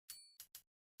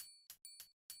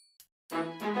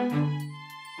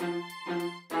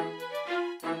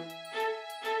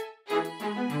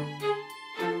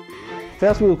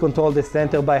First we will control the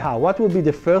center by how? What will be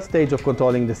the first stage of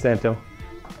controlling the center?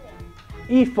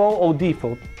 E4 or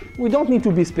D4. We don't need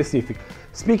to be specific.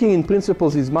 Speaking in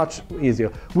principles is much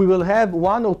easier. We will have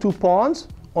 1 or 2 pawns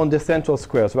on the central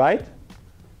squares, right?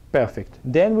 Perfect.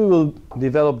 Then we will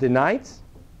develop the knights,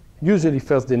 usually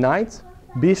first the knights,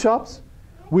 bishops.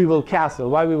 We will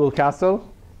castle. Why we will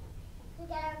castle? To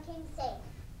get our king safe.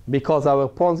 Because our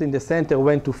pawns in the center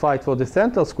went to fight for the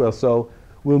central square, so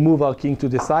we'll move our king to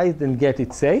the side and get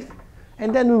it safe.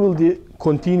 And then we will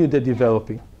continue the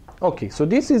developing. Okay, so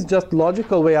this is just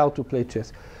logical way how to play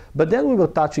chess. But then we were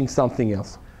touching something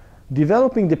else.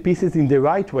 Developing the pieces in the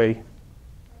right way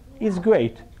is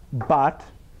great, but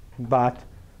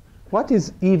what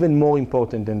is even more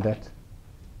important than that?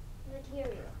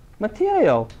 Material.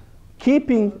 Material.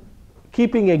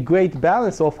 Keeping a great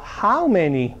balance of how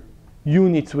many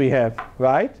units we have,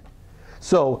 right?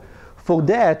 So for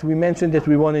that, we mentioned that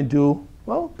we want to do,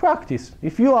 well, practice.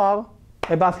 If you are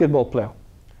a basketball player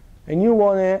and you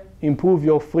want to improve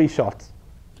your free shots,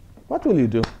 what will you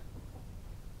do?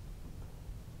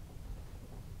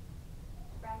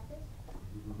 Practice.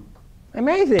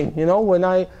 Amazing. You know, when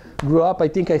I grew up, I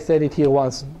think I said it here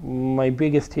once, my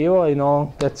biggest hero, you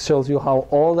know, that shows you how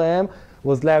old I am,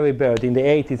 was Larry Bird in the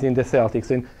 80s in the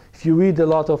Celtics. And if you read a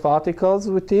lot of articles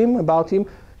with him, about him,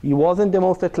 he wasn't the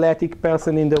most athletic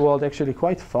person in the world, actually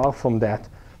quite far from that.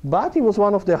 But he was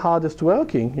one of the hardest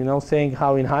working, you know, saying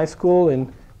how in high school,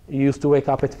 and he used to wake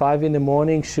up at 5 in the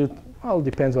morning, shoot, well,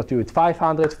 depends what you eat,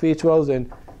 500 free throws,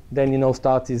 and then, you know,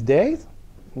 start his days.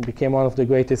 He became one of the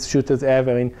greatest shooters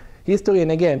ever in history.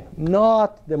 And again,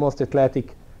 not the most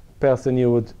athletic person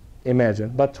you would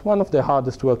imagine, but one of the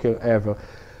hardest worker ever.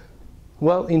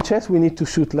 Well, in chess we need to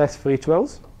shoot less free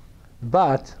throws,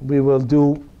 but we will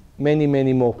do many,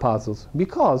 many more puzzles,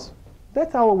 because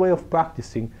that's our way of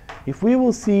practicing. If we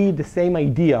will see the same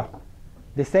idea,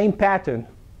 the same pattern,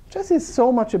 chess is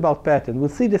so much about pattern. We'll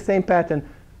see the same pattern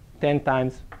 10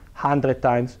 times, 100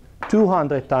 times,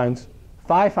 200 times,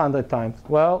 500 times.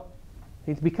 Well,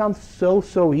 it becomes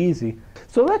so easy.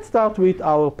 So let's start with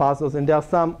our puzzles, and there are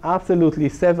some absolutely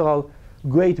several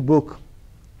great books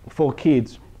for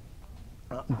kids.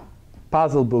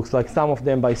 Puzzle books, like some of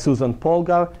them by Susan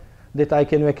Polgar that I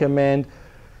can recommend.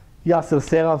 Yasser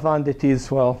Seravan, that is,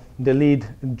 well, the lead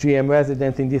GM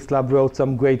resident in this lab, wrote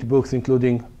some great books,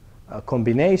 including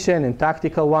combination and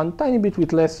tactical one, tiny bit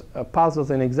with less puzzles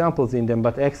and examples in them,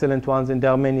 but excellent ones, and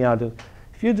there are many others.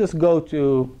 If you just go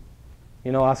to,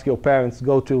 you know, ask your parents,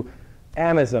 go to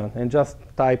Amazon and just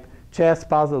type chess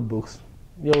puzzle books,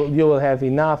 you will have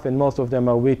enough, and most of them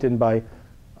are written by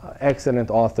excellent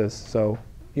authors, so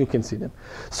you can see them.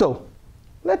 So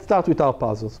let's start with our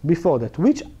puzzles. Before that,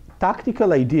 which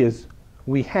tactical ideas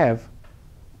we have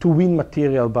to win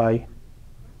material by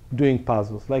doing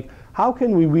puzzles? Like, how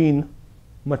can we win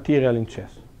material in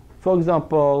chess? For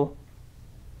example,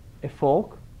 a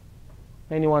fork.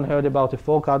 Anyone heard about a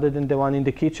fork other than the one in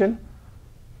the kitchen?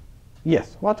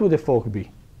 Yes. What would a fork be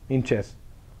in chess?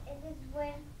 It is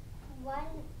when one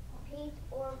piece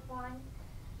or pawn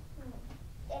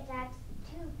attacks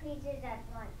two pieces at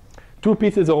once. 2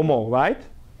 pieces or more, right?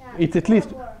 Yeah. It's at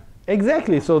least More.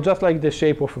 exactly. So just like the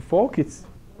shape of a fork, it's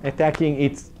attacking,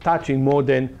 it's touching more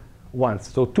than once.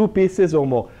 So 2 pieces or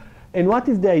more. And what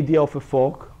is the idea of a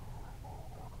fork?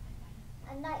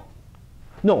 A knight.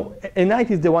 No, a knight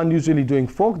is the one usually doing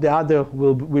fork. The other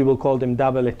we will call them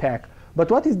double attack. But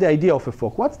what is the idea of a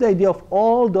fork? What's the idea of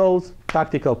all those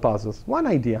tactical puzzles? One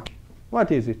idea.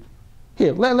 What is it?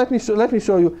 Here, let me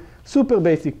show you super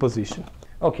basic position.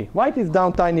 Okay, white is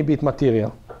down tiny bit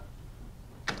material.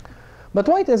 But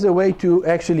white has a way to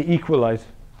actually equalize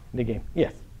the game.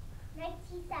 Yes? Knight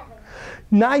c7.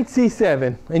 Knight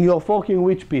c7. And you're forking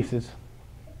which pieces?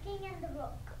 The king and the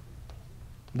rook.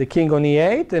 The king on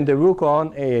e8 and the rook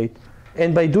on a8.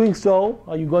 And by doing so,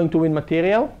 are you going to win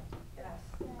material? Yes.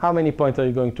 How many points are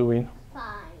you going to win? 5.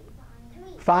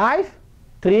 3. 5?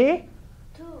 3?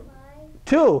 2.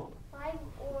 2. 5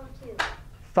 or 2.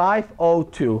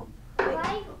 502.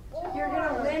 5 or You're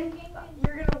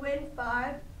gonna win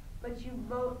 5, but you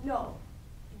vote no.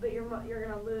 But you're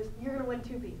gonna lose. You're gonna win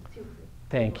 2 pieces.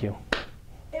 Thank you.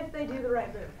 If they do the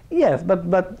right move. Yes,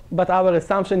 but our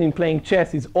assumption in playing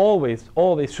chess is always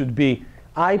should be,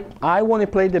 I want to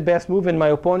play the best move, and my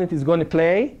opponent is going to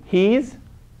play his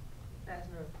Best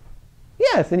move.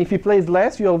 yes. And if he plays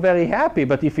less, you're very happy.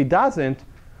 But if he doesn't,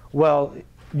 well,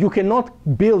 you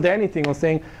cannot build anything on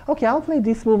saying, okay, I'll play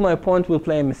this move, my opponent will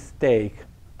play a mistake.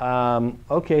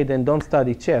 Okay, then don't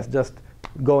study chess. Just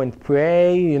go and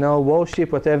pray, you know,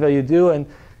 worship, whatever you do, and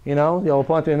you know, your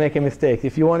opponent will make a mistake.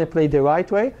 If you want to play the right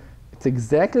way, it's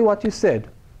exactly what you said.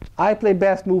 I play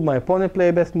best move, my opponent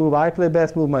play best move, I play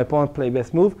best move, my opponent play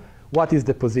best move. What is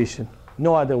the position?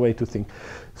 No other way to think.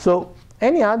 So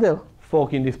any other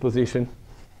fork in this position?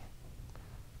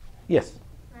 Yes?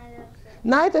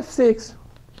 Knight f6.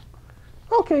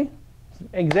 Okay,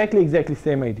 exactly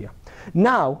same idea.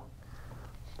 Now,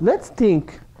 let's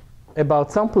think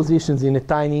about some positions in a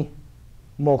tiny,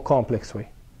 more complex way.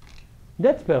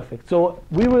 That's perfect. So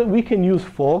we can use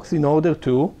forks in order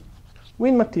to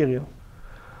win material.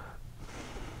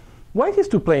 White is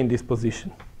to play in this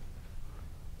position.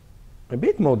 A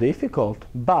bit more difficult,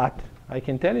 but I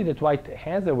can tell you that white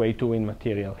has a way to win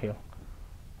material here.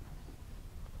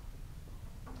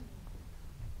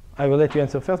 I will let you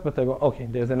answer first, but I will. Okay,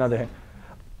 there's another hand.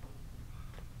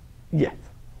 Yes.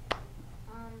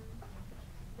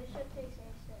 Bishop takes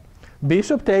a6.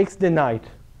 Bishop takes the knight.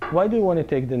 Why do you want to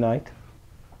take the knight?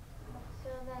 So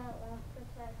that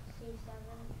protects c7.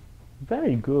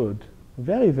 Very good.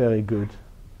 Very, very good.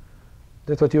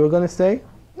 That's what you were going to say?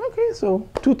 Okay, so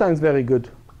 2 times very good.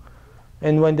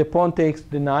 And when the pawn takes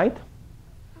the knight,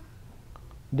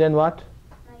 then what?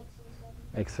 Knight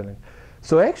c7. Excellent.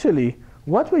 So actually,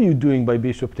 what were you doing by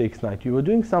bishop takes knight? You were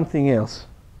doing something else.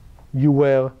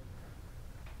 Your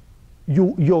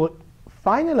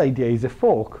final idea is a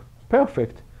fork.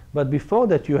 Perfect. But before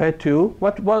that, you had to,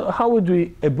 how would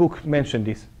a book mention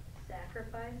this?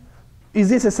 Sacrifice. Is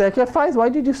this a sacrifice? Why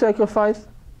did you sacrifice?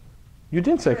 You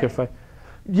didn't sacrifice.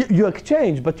 You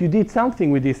exchanged, but you did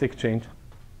something with this exchange.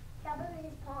 Double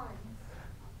his pawns.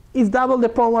 Is double the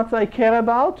pawn what I care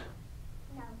about?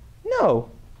 No. No.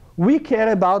 We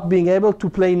care about being able to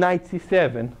play knight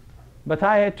c7. But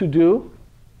I had to do,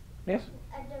 yes?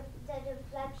 The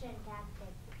deflection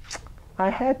tactic. I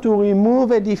had to remove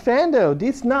a defender,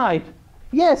 this knight.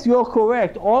 Yes, you're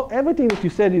correct. Everything that you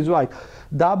said is right.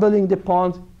 Doubling the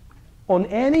pawns on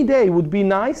any day would be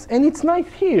nice, and it's nice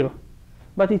here.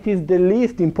 But it is the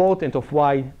least important of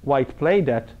why white played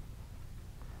that.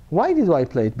 Why did white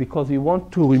play it? Because we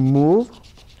want to remove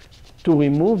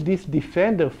this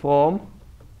defender from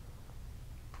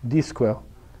this square.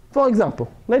 For example,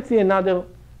 let's see another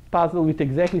puzzle with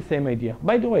exactly the same idea.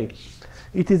 By the way,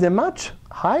 it is a much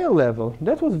higher level.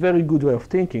 That was a very good way of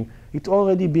thinking. It's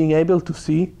already being able to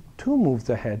see 2 moves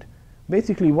ahead.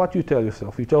 Basically, what you tell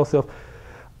yourself. You tell yourself,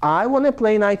 I want to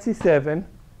play knight c7,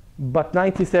 but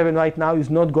knight c7 right now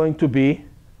is not going to be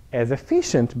as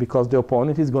efficient because the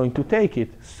opponent is going to take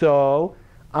it. So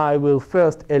I will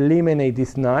first eliminate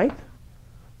this knight,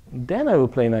 then I will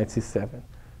play knight c7.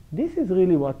 This is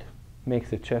really what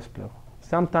makes a chess player.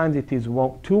 Sometimes it is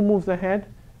 2 moves ahead.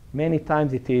 Many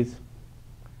times it is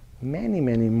many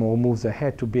more moves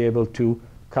ahead to be able to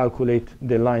calculate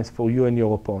the lines for you and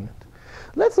your opponent.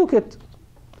 Let's look at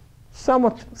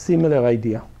somewhat similar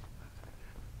idea.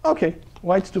 Okay,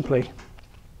 white's to play.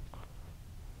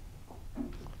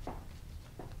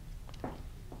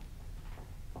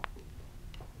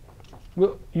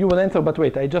 Well, you will answer, but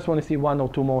wait, I just want to see 1 or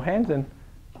 2 more hands and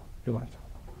you'll answer.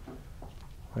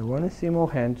 I want to see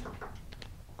more hands.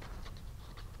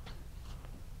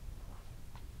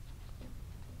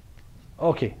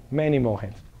 Okay, many more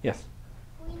hands. Yes?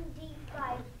 Queen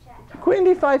d5 check. Queen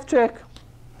d5 check.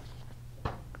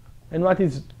 And what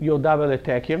is your double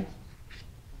attack here?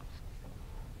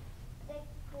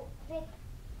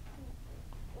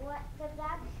 The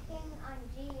black king on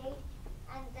g8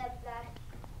 and the black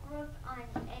rook on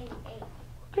a8.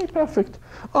 Okay, perfect.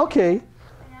 Okay. And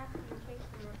after you take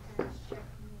the rook, check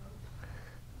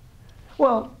move.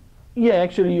 Well, yeah,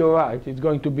 actually you're right. It's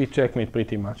going to be checkmate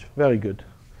pretty much. Very good.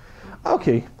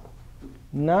 Okay.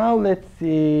 Now let's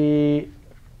see.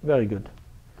 Very good.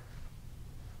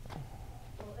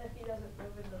 Well, if he doesn't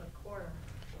move into the corner.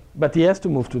 But he has to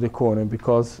move to the corner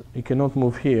because he cannot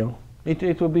move here.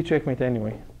 It will be checkmate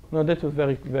anyway. No, that was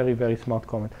very smart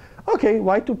comment. Okay,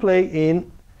 white to play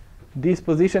in this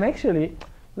position. Actually,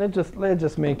 let's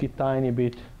just make it tiny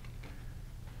bit.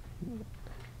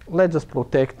 Let's just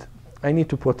protect. I need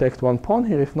to protect 1 pawn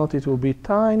here. If not, it will be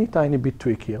tiny bit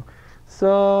trickier.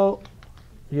 So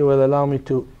you will allow me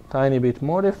to tiny bit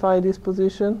modify this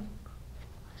position.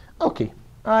 Okay,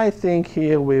 I think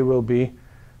here we will be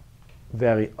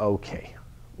very okay.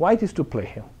 White is to play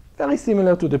here. Very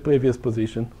similar to the previous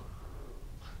position.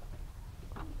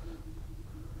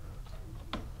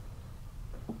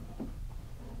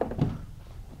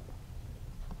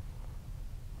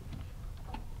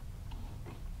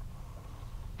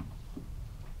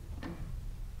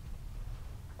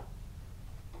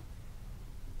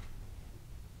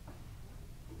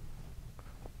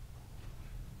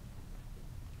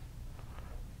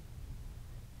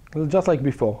 Just like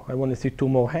before, I want to see 2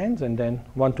 more hands, and then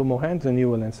 1, 2 more hands, and you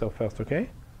will answer first, okay?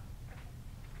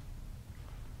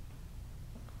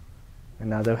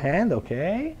 Another hand,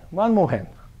 okay. One more hand.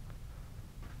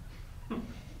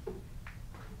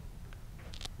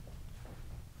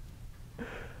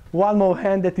 One more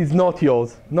hand that is not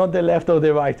yours, not the left or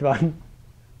the right one.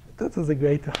 That was a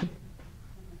great one.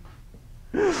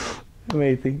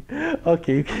 Amazing.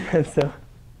 Okay, you can answer.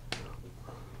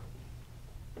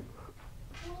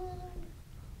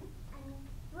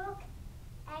 Rook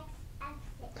x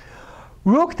f6.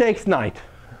 Rook takes knight.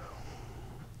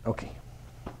 Okay.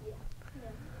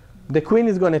 The queen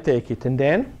is going to take it, and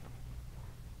then?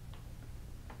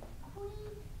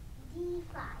 Queen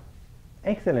d5.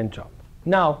 Excellent job.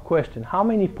 Now, question, how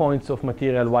many points of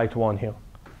material white won here?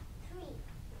 3.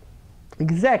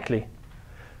 Exactly.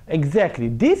 Exactly.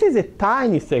 This is a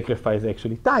tiny sacrifice,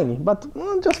 actually. Tiny, but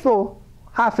just for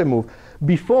half a move.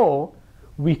 Before,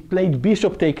 we played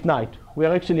bishop take knight. We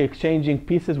are actually exchanging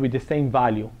pieces with the same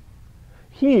value.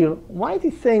 Here, white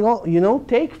is saying, oh, you know,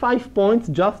 take 5 points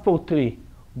just for 3.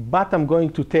 But I'm going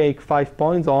to take 5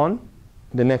 points on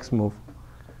the next move.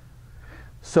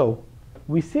 So,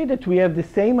 we see that we have the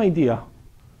same idea.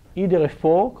 Either a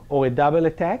fork or a double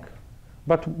attack.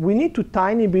 But we need to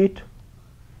tiny bit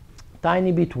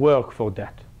work for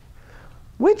that.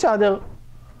 Which other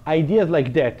ideas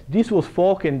like that? This was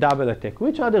fork and double attack.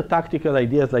 Which other tactical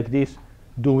ideas like this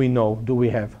do we know, do we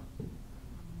have?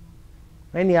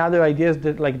 Any other ideas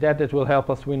like that will help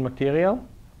us win material?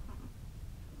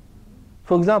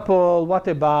 For example, what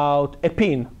about a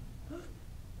pin?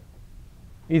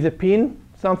 Is a pin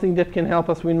something that can help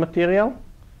us win material?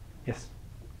 Yes.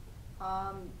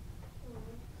 I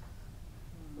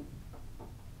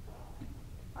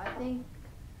think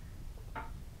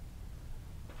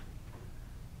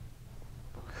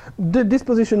this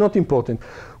position not important.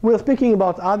 We are speaking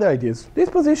about other ideas. This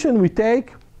position we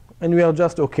take and we are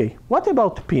just okay. What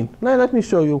about pin? Now let me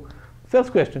show you.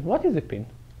 First question, what is a pin?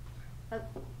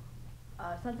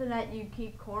 something that you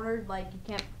keep cornered, like you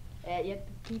can't. You have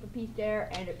to keep a piece there,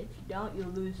 and if you don't, you'll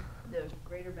lose the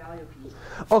greater value piece.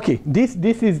 Okay, this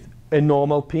is a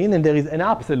normal pin, and there is an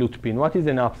absolute pin. What is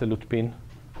an absolute pin?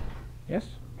 Yes?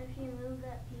 If you move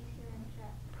that piece, you're in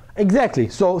check. Exactly.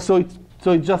 So it's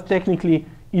just technically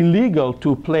illegal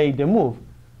to play the move.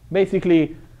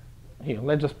 Basically, here,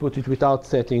 let's just put it without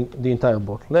setting the entire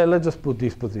board. Let's just put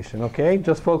this position, okay?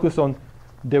 Just focus on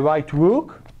the right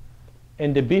rook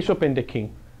and the bishop and the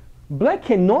king. Black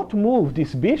cannot move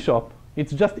this bishop.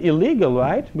 It's just illegal,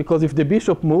 right? Because if the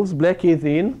bishop moves, black is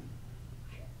in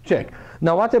check.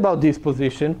 Now what about this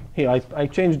position? Here, I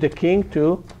changed the king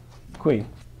to queen.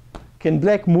 Can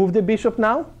black move the bishop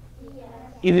now? Yes.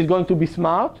 Is it going to be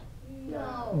smart?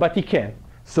 No. But he can.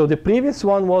 So the previous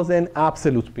one was an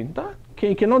absolute pin.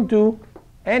 He cannot do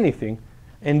anything.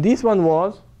 And this one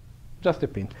was just a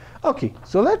pin. Okay,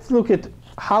 so let's look at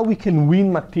how we can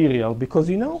win material. Because,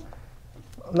 you know,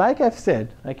 like I've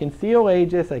said, I can see your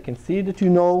ages. I can see that you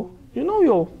know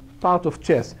your part of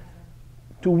chess.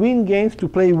 To win games, to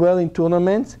play well in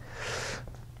tournaments,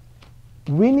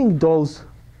 winning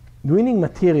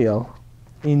material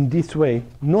in this way,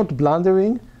 not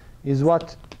blundering, is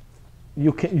what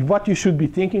you should be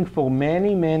thinking for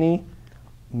many, many,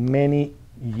 many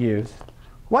years.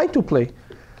 Why to play?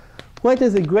 White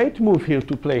has a great move here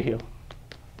to play here.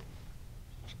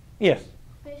 Yes?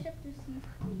 Bishop to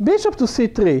c3. Bishop to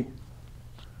c3.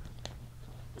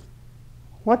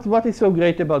 What is so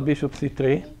great about bishop c3?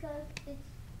 Because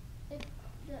if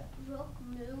the rook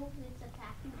moves, it's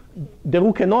attacking the king. The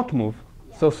rook cannot move.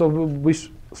 Yeah.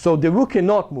 So the rook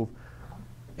cannot move.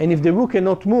 And if the rook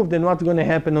cannot move, then what's going to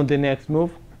happen on the next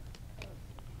move?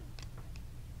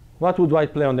 What would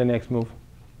white play on the next move?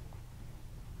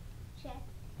 Check.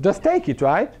 Just take it,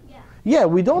 right? Yeah. Yeah,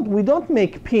 we don't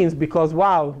make pins because,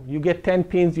 wow, you get 10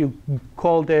 pins, you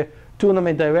call the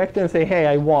tournament director and say, hey,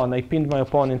 I won, I pinned my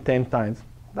opponent 10 times.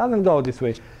 Doesn't go this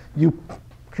way. You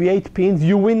create pins,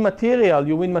 you win material,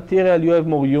 you have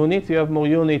more units,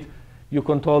 you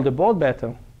control the board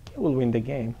better, you will win the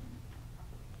game.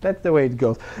 That's the way it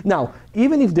goes. Now,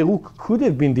 even if the rook could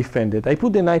have been defended, I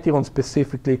put the knight here on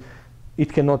specifically,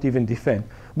 it cannot even defend.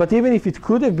 But even if it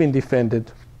could have been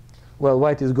defended, well,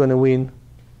 white is going to win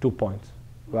 2 points,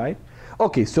 right?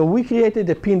 Okay, so we created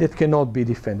a pin that cannot be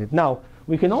defended. Now,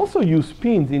 we can also use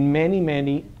pins in many,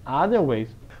 many other ways.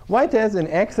 White has an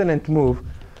excellent move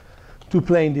to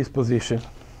play in this position.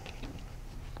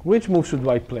 Which move should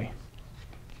white play?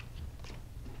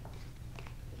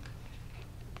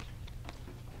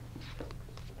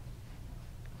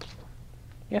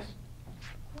 Yes?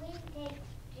 Queen takes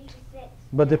g6.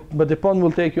 But the pawn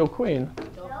will take your queen.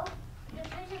 No, the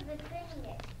bishop is pinning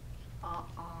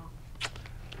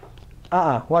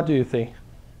it. What do you think?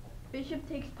 Bishop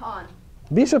takes pawn.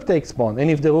 Bishop takes pawn, and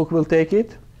if the rook will take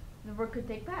it, The rook could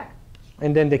take back.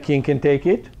 and then the king can take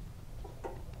it.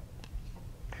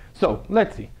 So,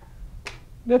 let's see.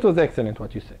 That was excellent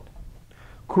what you said.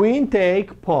 Queen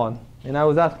take pawn. And I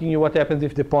was asking you what happens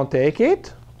if the pawn take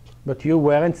it, but you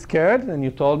weren't scared, and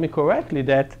you told me correctly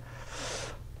that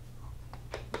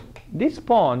this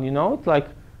pawn, you know, it's like,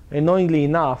 annoyingly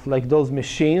enough, like those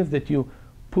machines that you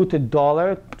put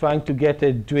 $1 trying to get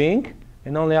a drink,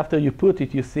 and only after you put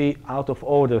it you see out of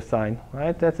order sign,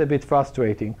 right? That's a bit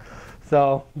frustrating.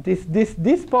 So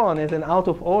this pawn is an out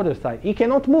of order sign. He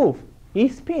cannot move.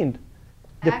 He's pinned.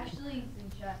 Actually, it's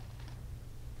in check.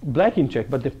 Black in check,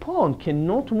 but the pawn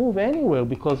cannot move anywhere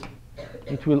because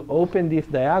it will open this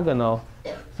diagonal.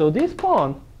 So this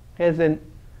pawn has an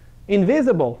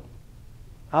invisible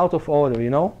out of order,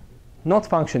 you know, not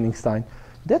functioning sign.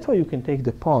 That's why you can take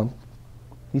the pawn.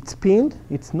 It's pinned,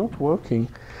 it's not working.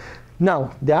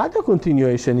 Now, the other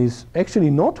continuation is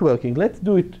actually not working. Let's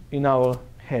do it in our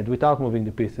head without moving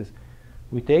the pieces.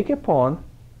 We take a pawn,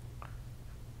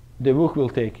 the rook will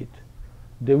take it.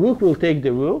 The rook will take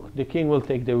the rook, the king will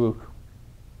take the rook.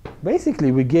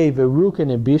 Basically, we gave a rook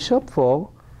and a bishop for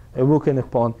a rook and a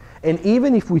pawn. And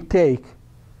even if we take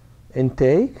and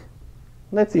take,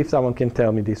 let's see if someone can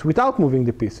tell me this without moving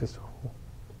the pieces.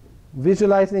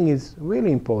 Visualizing is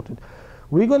really important.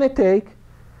 We're going to take,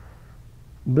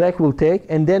 black will take,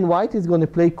 and then white is going to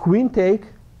play queen take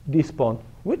this pawn.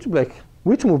 Which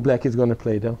move black is going to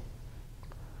play there?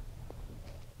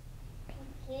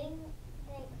 King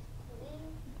takes queen.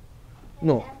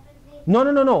 No.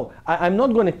 No. I'm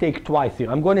not going to take twice here.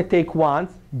 I'm going to take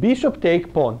once. Bishop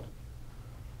take pawn.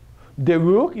 The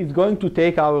rook is going to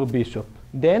take our bishop.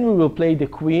 Then we will play the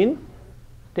queen,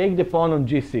 take the pawn on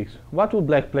g6. What will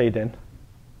black play then?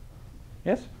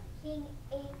 Yes? King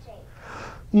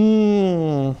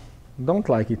h8. Don't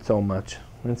like it so much.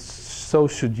 And so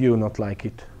should you not like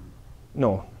it.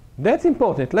 No. That's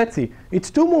important. Let's see. It's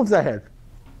 2 moves ahead.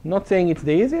 Not saying it's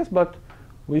the easiest, but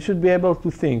we should be able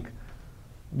to think.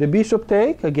 The bishop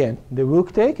take, again, the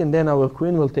rook take, and then our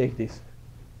queen will take this.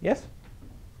 Yes?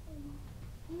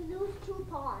 You lose 2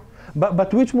 pawns.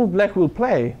 But which move black will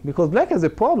play? Because black has a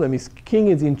problem. His king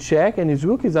is in check and his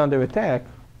rook is under attack.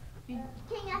 King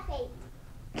f8.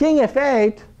 King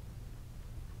f8.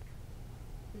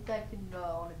 It's actually the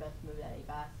only best move that he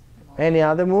got. Any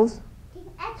other moves? King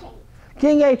h8.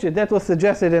 King h8. That was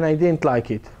suggested and I didn't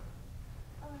like it.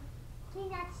 King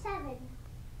h7.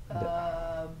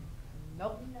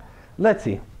 Nope. Let's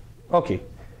see. Okay.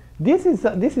 This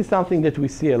is something that we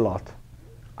see a lot.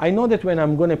 I know that when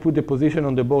I'm going to put the position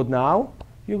on the board now,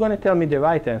 you're going to tell me the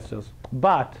right answers.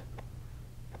 But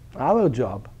our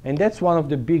job, and that's one of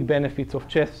the big benefits of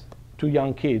chess to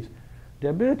young kids, the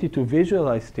ability to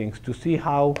visualize things, to see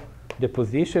how the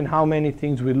position, how many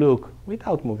things we look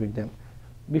without moving them.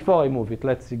 Before I move it,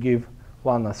 let's give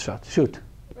one last shot. Shoot.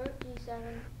 Rook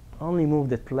d7. Only move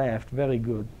that left. Very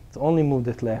good. It's only move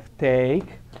that left.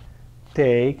 Take,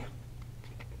 take,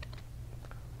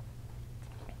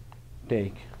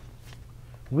 take.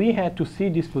 We had to see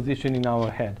this position in our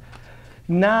head.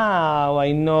 Now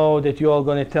I know that you're all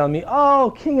going to tell me,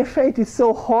 oh, king f8 is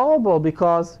so horrible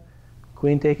because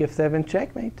queen take f7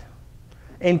 checkmate.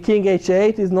 And king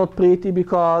h8 is not pretty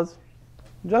because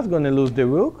just going to lose the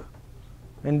rook.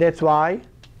 And that's why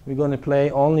we're going to play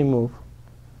only move.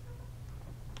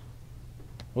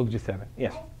 Rook g7.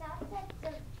 Yes. I thought that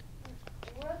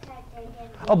the rook had taken.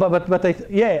 Oh, but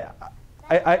yeah.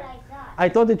 That's what I thought. I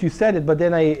thought that you said it, but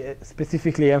then I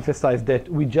specifically emphasized that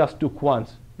we just took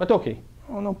once. But okay,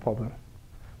 oh, no problem.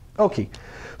 Okay,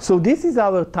 so this is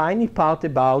our tiny part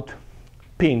about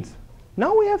pins.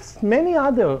 Now we have many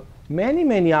other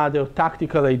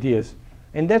tactical ideas.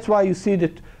 And that's why you see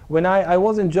that when I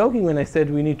wasn't joking when I said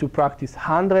we need to practice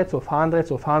hundreds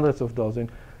of those.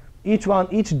 And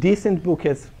each decent book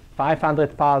has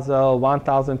 500 puzzles,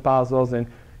 1,000 puzzles, and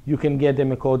you can get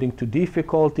them according to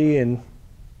difficulty. And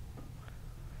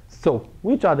so,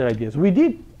 which other ideas? We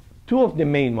did 2 of the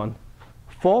main ones.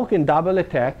 Fork and double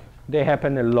attack, they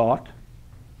happen a lot.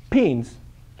 Pins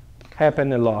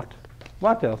happen a lot.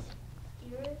 What else?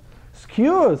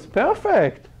 Skewers,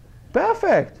 perfect.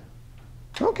 Perfect.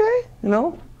 Okay, you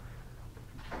know.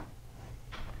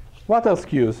 What are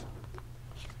skews?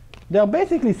 They're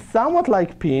basically somewhat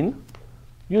like pin.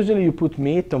 Usually you put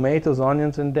meat, tomatoes,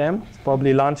 onions in them. It's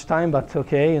probably lunchtime, but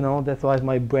okay, you know, that's why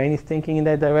my brain is thinking in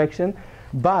that direction.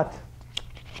 But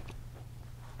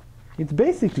it's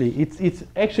basically, it's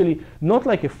actually not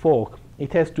like a fork.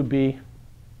 It has to be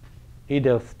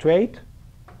either straight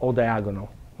or diagonal.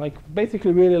 Like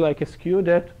basically really like a skew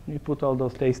that you put all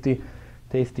those tasty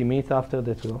meats after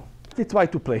that will It's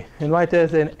white to play. And white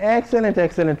has an excellent,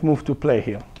 excellent move to play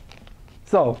here.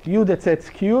 So you that said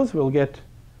skews will get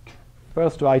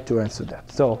first right to answer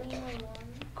that. So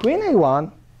Queen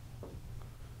A1.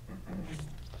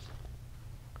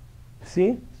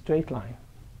 See? Straight line.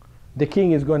 The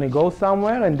king is going to go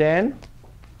somewhere, and then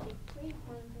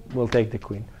we'll take the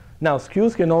queen. Now,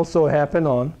 skews can also happen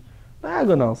on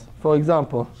diagonals. For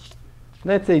example,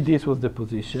 let's say this was the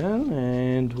position,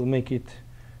 and we'll make it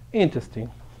interesting.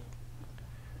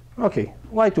 Okay,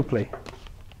 white to play.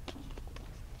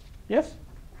 Yes?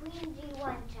 Queen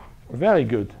G1 check. Very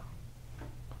good.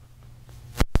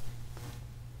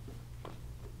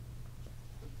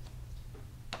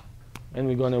 And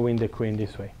we're going to win the queen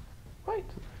this way. Right.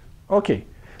 Okay,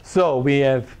 so we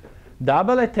have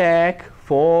double attack,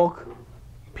 fork,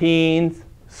 pins,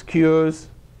 skewers.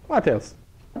 What else?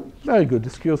 Very good. The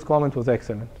skewers comment was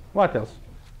excellent. What else?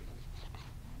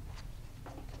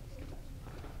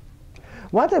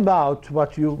 What about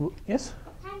what you, yes?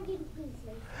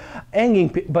 Hanging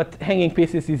pieces. But hanging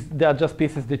pieces, they are just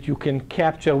pieces that you can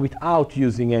capture without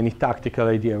using any tactical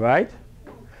idea, right?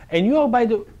 And you are by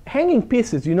the hanging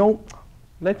pieces, you know,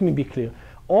 let me be clear.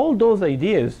 All those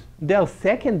ideas, they are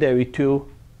secondary to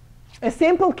a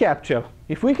simple capture.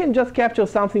 If we can just capture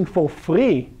something for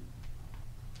free,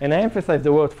 and I emphasize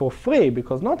the word for free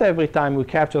because not every time we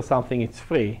capture something it's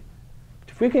free.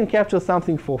 If we can capture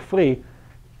something for free,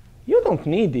 you don't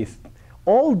need this.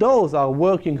 All those are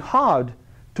working hard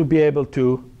to be able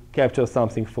to capture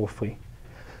something for free.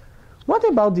 What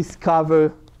about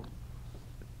discover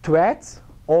threats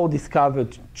or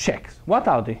discovered checks? What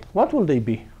are they? What will they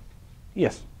be?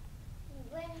 Yes?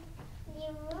 When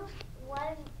you move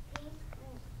one piece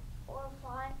or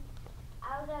pawn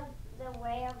out of the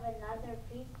way of another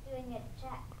piece doing a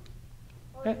check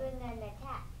or doing an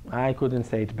attack. I couldn't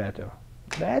say it better.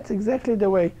 That's exactly the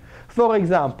way. For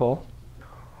example,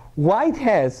 white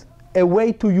has a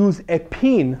way to use a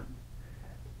pin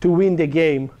to win the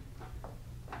game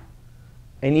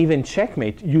and even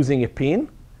checkmate using a pin.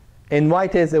 And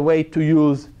white has a way to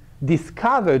use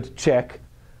discovered check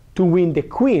to win the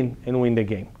queen and win the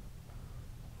game.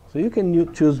 So you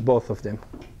can choose both of them.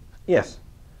 Yes?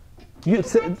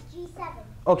 That's G7.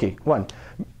 Okay, one.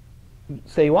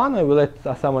 Say one, I will let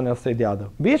someone else say the other.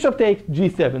 Bishop takes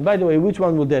G7. By the way, which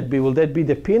one will that be? Will that be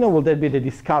the pin or will that be the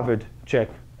discovered check?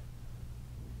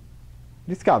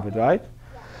 Discovered, right?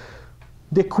 Yeah.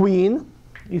 The queen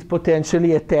is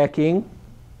potentially attacking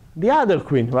the other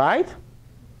queen, right?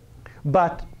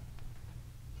 But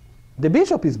the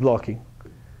bishop is blocking.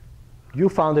 You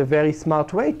found a very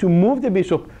smart way to move the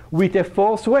bishop with a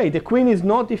forced way. The queen is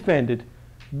not defended.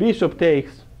 Bishop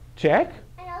takes check.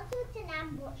 And also it's an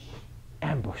ambush.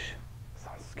 Ambush.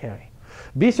 Sounds scary.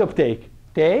 Bishop take.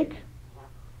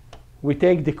 We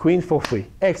take the queen for free.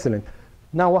 Excellent.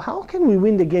 Now, how can we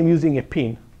win the game using a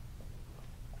pin?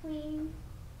 Queen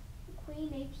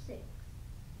H6.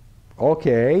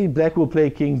 Okay, black will play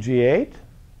king G8.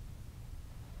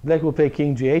 Black will play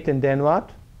king G8, and then what?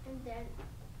 And then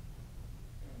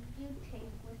you take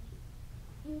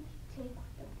with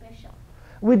the bishop.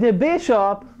 With the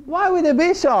bishop? Why with the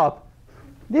bishop?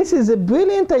 This is a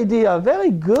brilliant idea.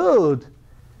 Very good.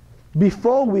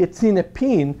 Before we had seen a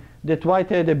pin that white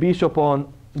had a bishop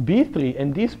on b3,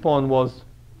 and this pawn was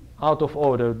out of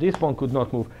order. This pawn could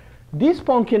not move. This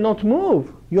pawn cannot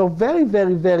move. You're very,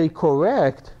 very, very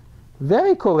correct.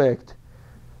 Very correct.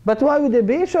 But why with the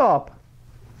bishop?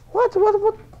 What?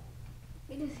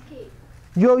 It is key.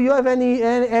 You have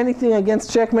anything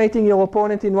against checkmating your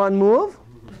opponent in one move?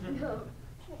 No.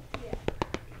 Yeah.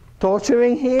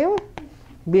 Torturing him?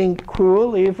 Being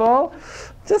cruel, evil?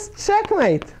 Just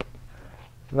checkmate.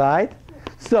 Right?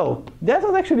 So that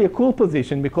was actually a cool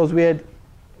position because we had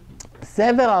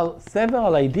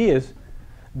several ideas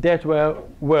that were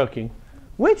working.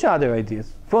 Which other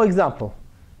ideas? For example,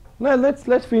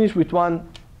 let's finish with one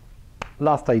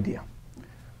last idea.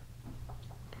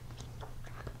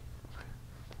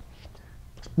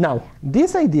 Now,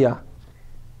 this idea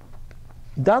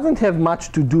doesn't have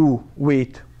much to do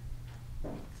with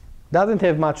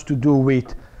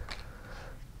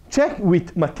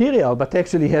material, but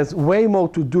actually has way more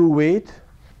to do with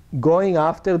going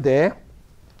after the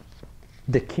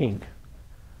king.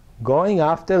 Going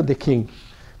after the king.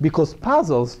 Because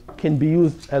puzzles can be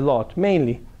used a lot,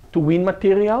 mainly to win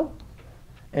material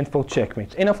and for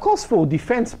checkmate. And of course for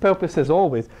defense purposes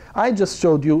always. I just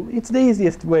showed you, it's the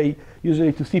easiest way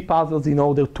usually to see puzzles in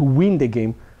order to win the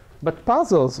game. But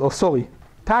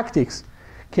tactics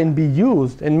can be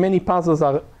used, and many puzzles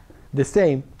are the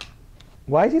same.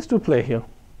 White is to play here.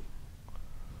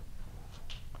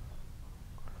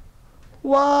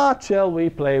 What shall we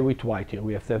play with white here?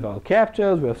 We have several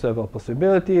captures, we have several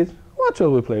possibilities. What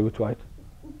shall we play with white?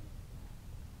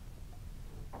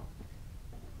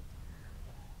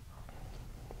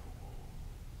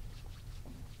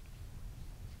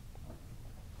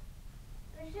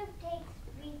 Bishop takes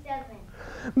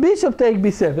b7. Bishop take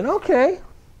b7, okay.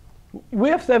 We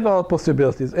have several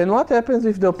possibilities. And what happens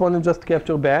if the opponent just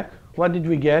captures back? What did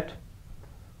we get?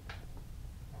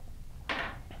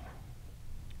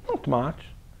 Not much.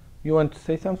 You want to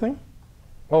say something?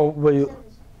 Or were you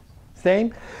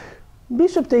same?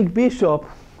 Bishop take bishop,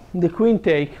 the queen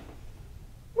take.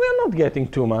 We're not getting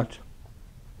too much.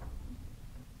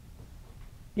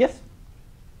 Yes?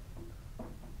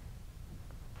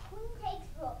 Queen takes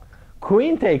rook.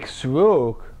 Queen takes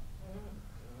rook.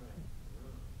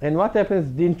 And what happens?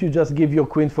 Didn't you just give your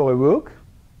queen for a rook?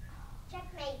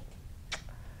 Checkmate.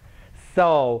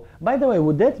 So, by the way,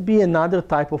 would that be another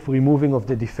type of removing of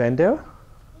the defender?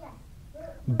 Yes.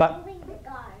 But Moving the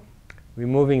guard.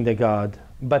 removing the guard.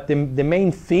 But the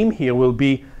main theme here will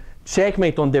be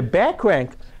checkmate on the back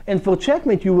rank. And for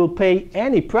checkmate, you will pay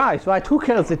any price, right? Who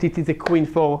cares that it is a queen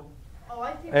for Oh,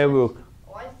 I see. a rook?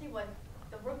 Oh, I see what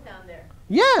the rook down there.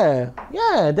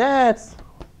 Yeah, that's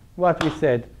what we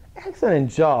said. Excellent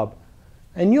job.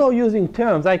 And you're using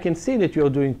terms. I can see that you're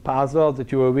doing puzzles,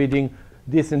 that you are reading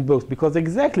decent books, because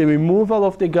exactly removal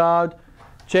of the guard,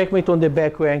 checkmate on the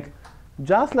back rank,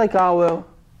 just like our,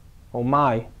 or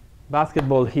my,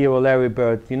 basketball hero Larry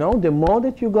Bird. You know, the more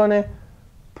that you're gonna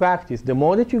practice, the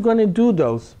more that you're gonna do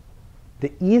those,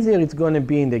 the easier it's gonna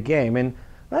be in the game. And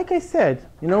like I said,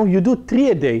 you know, you do 3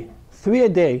 a day, 3 a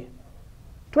day,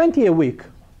 20 a week.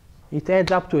 It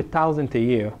adds up to 1,000 a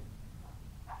year.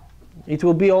 It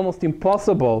will be almost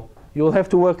impossible. You will have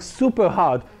to work super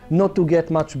hard not to get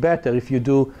much better if you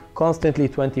do constantly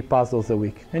 20 puzzles a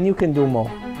week. And you can do more.